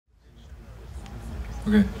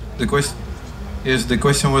Okay. The question, yes, the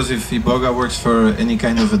question was if Iboga works for any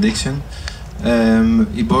kind of addiction.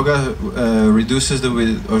 Iboga reduces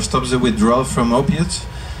or stops the withdrawal from opiates,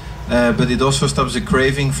 but it also stops the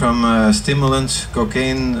craving from stimulants,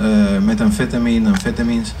 cocaine, methamphetamine,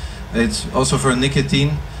 amphetamines. It's also for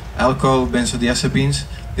nicotine, alcohol, benzodiazepines.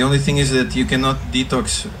 The only thing is that you cannot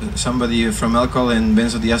detox somebody from alcohol and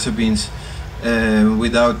benzodiazepines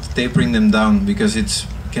without tapering them down, because it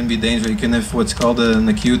can be dangerous. You can have what's called an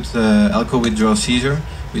acute alcohol withdrawal seizure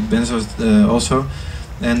with benzos also.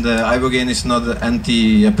 And Ibogaine is not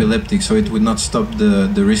anti-epileptic, so it would not stop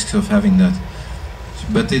the risks of having that.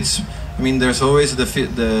 But I mean, there's always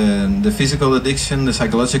the physical addiction, the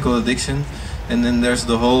psychological addiction, and then there's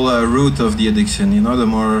the whole root of the addiction. You know, the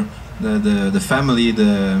more the family,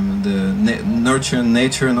 the nurture and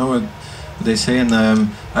nature. You know what they say, and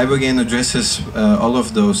Ibogaine addresses all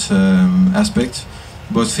of those aspects,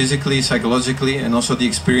 both physically, psychologically, and also the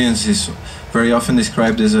experience is very often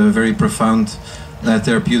described as a very profound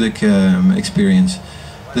therapeutic experience.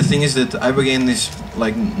 The thing is that Ibogaine is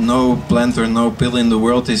like no plant or no pill in the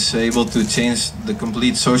world is able to change the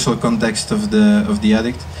complete social context of the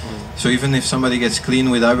addict. So even if somebody gets clean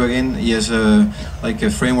with Ibogaine, he has like a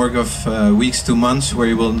framework of weeks to months where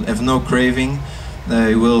he will have no craving,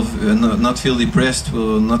 he will not feel depressed,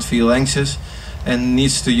 will not feel anxious, and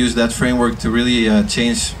needs to use that framework to really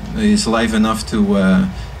change his life enough to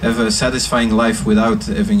have a satisfying life without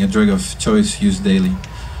having a drug of choice used daily.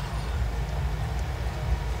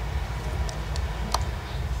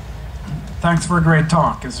 Thanks for a great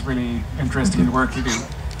talk. It's really interesting the work you do.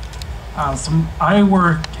 So I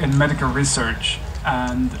work in medical research,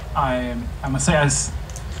 and I must say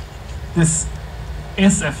this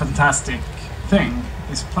is a fantastic thing,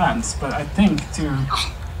 these plants, but I think to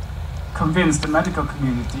convince the medical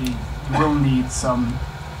community you will need some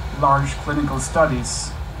large clinical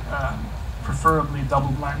studies, preferably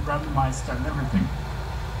double-blind, randomized, and everything.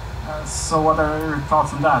 So what are your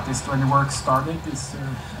thoughts on that? Is there any work started? Is there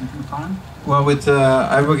anything planned? Well, with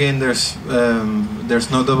Ibogaine,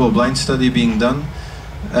 there's no double-blind study being done.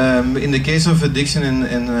 In the case of addiction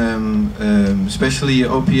and especially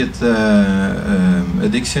opiate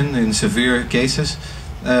addiction in severe cases,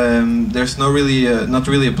 there's not really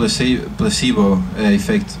a placebo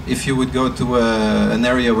effect. If you would go to an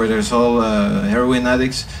area where there's all heroin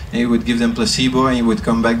addicts and you would give them placebo and you would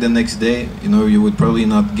come back the next day, you know, you would probably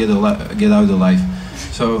not get out alive.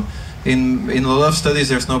 So in a lot of studies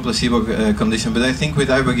there's no placebo condition, but I think with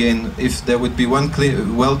Ibogaine, if there would be one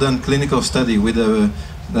well-done clinical study with a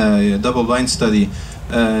double-blind study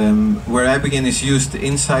where Ibogaine is used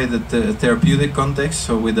inside the therapeutic context,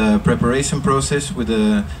 so with a preparation process, with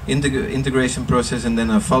a integration process, and then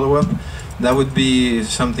a follow-up, that would be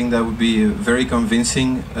something that would be very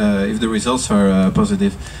convincing if the results are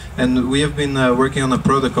positive. And we have been working on a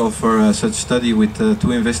protocol for such study with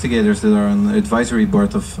two investigators that are on the advisory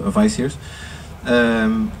board of ICEERS.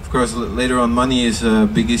 Of course, later on, money is a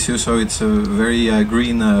big issue, so it's a very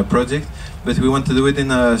green project. But we want to do it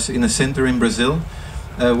in a center in Brazil,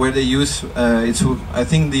 where they use, it's I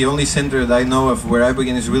think the only center that I know of where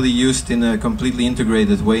Ibogaine is really used in a completely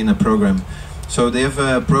integrated way in a program. So they have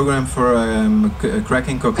a program for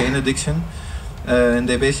cracking cocaine addiction, and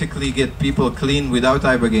they basically get people clean without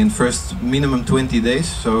Ibogaine first minimum 20 days.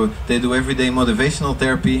 So they do everyday motivational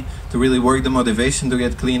therapy to really work the motivation to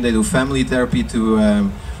get clean. They do family therapy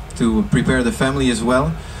to prepare the family as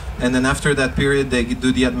well. And then after that period, they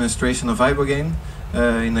do the administration of Ibogaine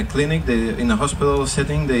in a clinic, in a hospital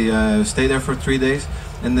setting. They stay there for 3 days,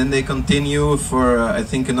 and then they continue for I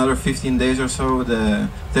think another 15 days or so, the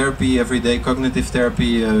therapy every day, cognitive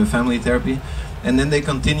therapy, family therapy, and then they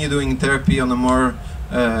continue doing therapy on a more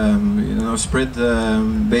spread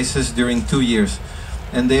basis during 2 years.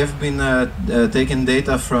 And they have been taking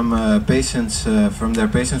data from patients, from their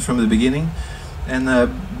patients from the beginning. And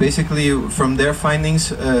basically, from their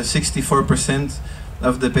findings, 64%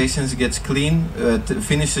 of the patients gets clean,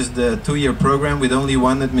 finishes the 2-year program with only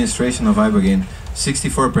one administration of Ibogaine.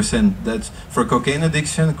 64%. That's for cocaine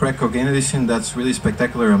addiction, crack cocaine addiction. That's really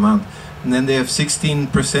spectacular amount. And then they have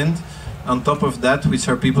 16% on top of that, which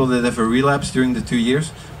are people that have a relapse during the 2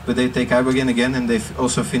 years, but they take Ibogaine again, and they've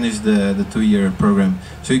also finished the 2-year program.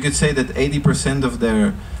 So you could say that 80% of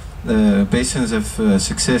their patients have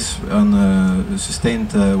success on a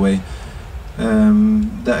sustained way.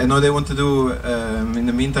 I know they want to do, in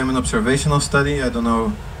the meantime, an observational study. I don't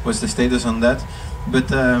know what's the status on that. But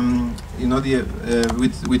you know,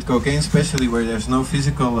 with cocaine especially, where there's no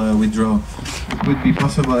physical withdrawal, it would be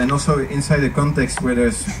possible. And also inside a context where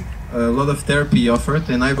there's a lot of therapy offered,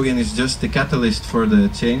 and Ibogaine is just the catalyst for the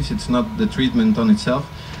change. It's not the treatment on itself.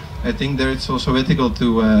 I think there it's also ethical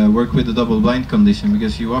to work with a double-blind condition,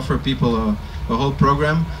 because you offer people a whole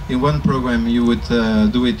program. In one program you would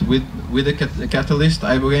do it with a catalyst,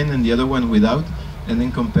 Ibogaine, and the other one without, and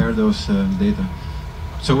then compare those data.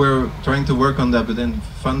 So we're trying to work on that, but then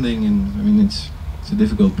funding, and I mean it's a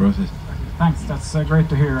difficult process. Thanks, that's great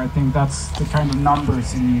to hear. I think that's the kind of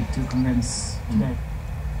numbers you need to convince today.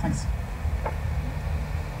 Thanks.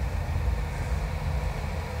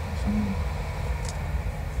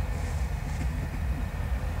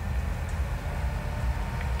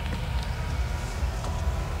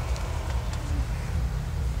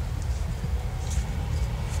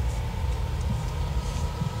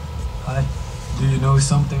 Hi. Do you know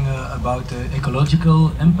something about the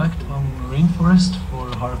ecological impact on rainforest for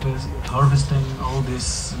harvesting all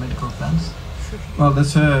these medical plants? Well,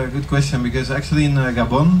 that's a good question, because actually in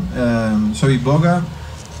Gabon, so Iboga,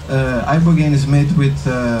 Ibogaine is made with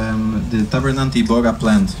the Tabernante Iboga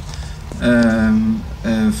plant.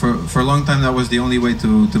 For a long time that was the only way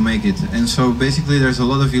to make it. And so basically there's a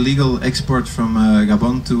lot of illegal export from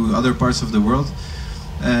Gabon to other parts of the world.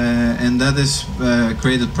 And that has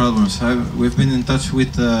created problems. We've been in touch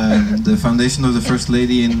with the Foundation of the First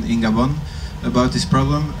Lady in Gabon about this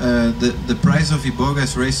problem. The price of Iboga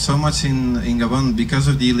has raised so much in Gabon because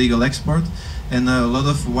of the illegal export, and a lot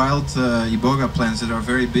of wild Iboga plants that are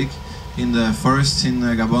very big in the forests in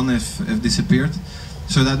Gabon have disappeared.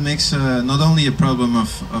 So that makes not only a problem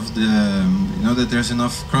of the, you know, that there's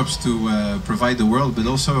enough crops to provide the world, but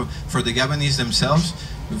also for the Gabonese themselves,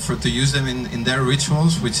 to use them in their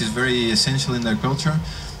rituals, which is very essential in their culture.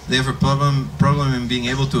 They have a problem in being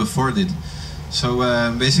able to afford it. So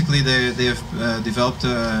basically they have developed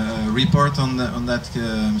a report on that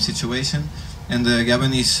situation, and the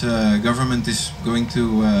Gabonese government is going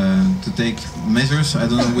to take measures. I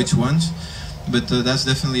don't know which ones, but that's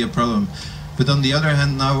definitely a problem. But on the other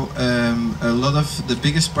hand, now a lot of the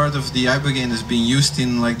biggest part of the Ibogaine is being used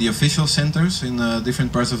in like the official centers in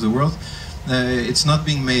different parts of the world. It's not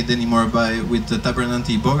being made anymore with the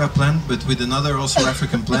Tabernante Iboga plant, but with another also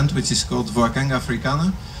African plant, which is called Voacanga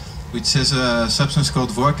africana, which has a substance called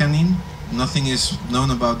voacanine. Nothing is known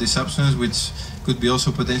about this substance, which could be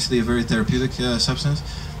also potentially a very therapeutic substance.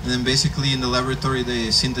 And then basically in the laboratory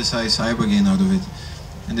they synthesize Ibogaine out of it.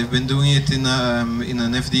 And they've been doing it in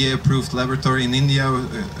an FDA-approved laboratory in India,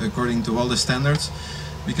 according to all the standards,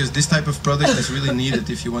 because this type of product is really needed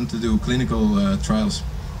if you want to do clinical trials.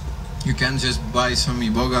 You can't just buy some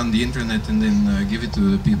Iboga on the internet and then give it to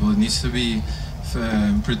the people. It needs to be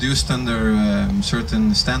produced under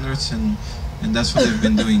certain standards, and that's what they've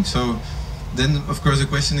been doing. So then, of course, the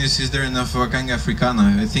question is there enough Voacanga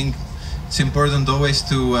africana? I think it's important always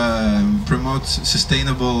to promote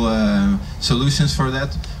sustainable solutions for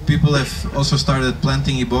that. People have also started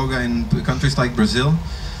planting Iboga in countries like Brazil.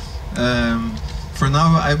 For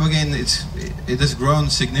now, Ibogaine, it has grown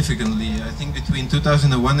significantly. I think between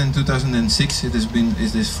 2001 and 2006, it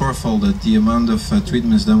has fourfolded the amount of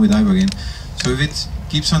treatments done with Ibogaine. So if it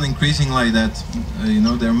keeps on increasing like that, you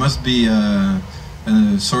know, there must be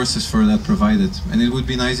sources for that provided. And it would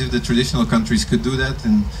be nice if the traditional countries could do that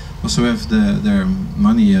and also have their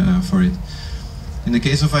money for it. In the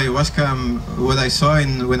case of ayahuasca, what I saw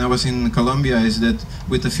when I was in Colombia is that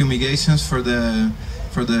with the fumigations for the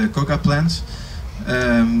coca plants,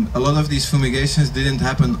 a lot of these fumigations didn't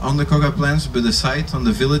happen on the coca plants, but the site, on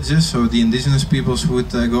the villages, so the indigenous peoples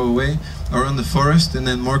would go away, or on the forest, and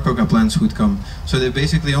then more coca plants would come. So they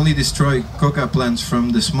basically only destroy coca plants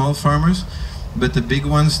from the small farmers, but the big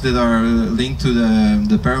ones that are linked to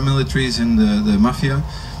the paramilitaries and the mafia,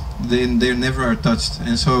 they never are touched.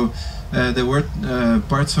 And so there were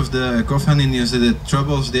parts of the Kofan Indians that had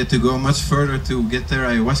troubles. They had to go much further to get their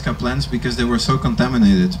ayahuasca plants because they were so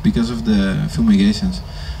contaminated because of the fumigations.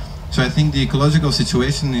 So I think the ecological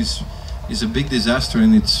situation is a big disaster,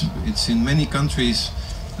 and it's in many countries.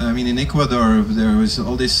 I mean, in Ecuador there was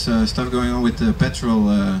all this stuff going on with the petrol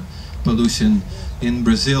pollution. In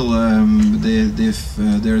Brazil, they're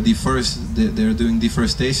doing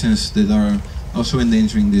deforestations that are also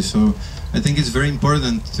endangering this. So I think it's very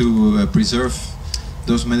important to preserve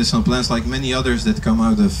those medicinal plants, like many others that come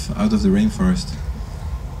out of the rainforest.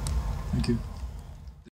 Thank you.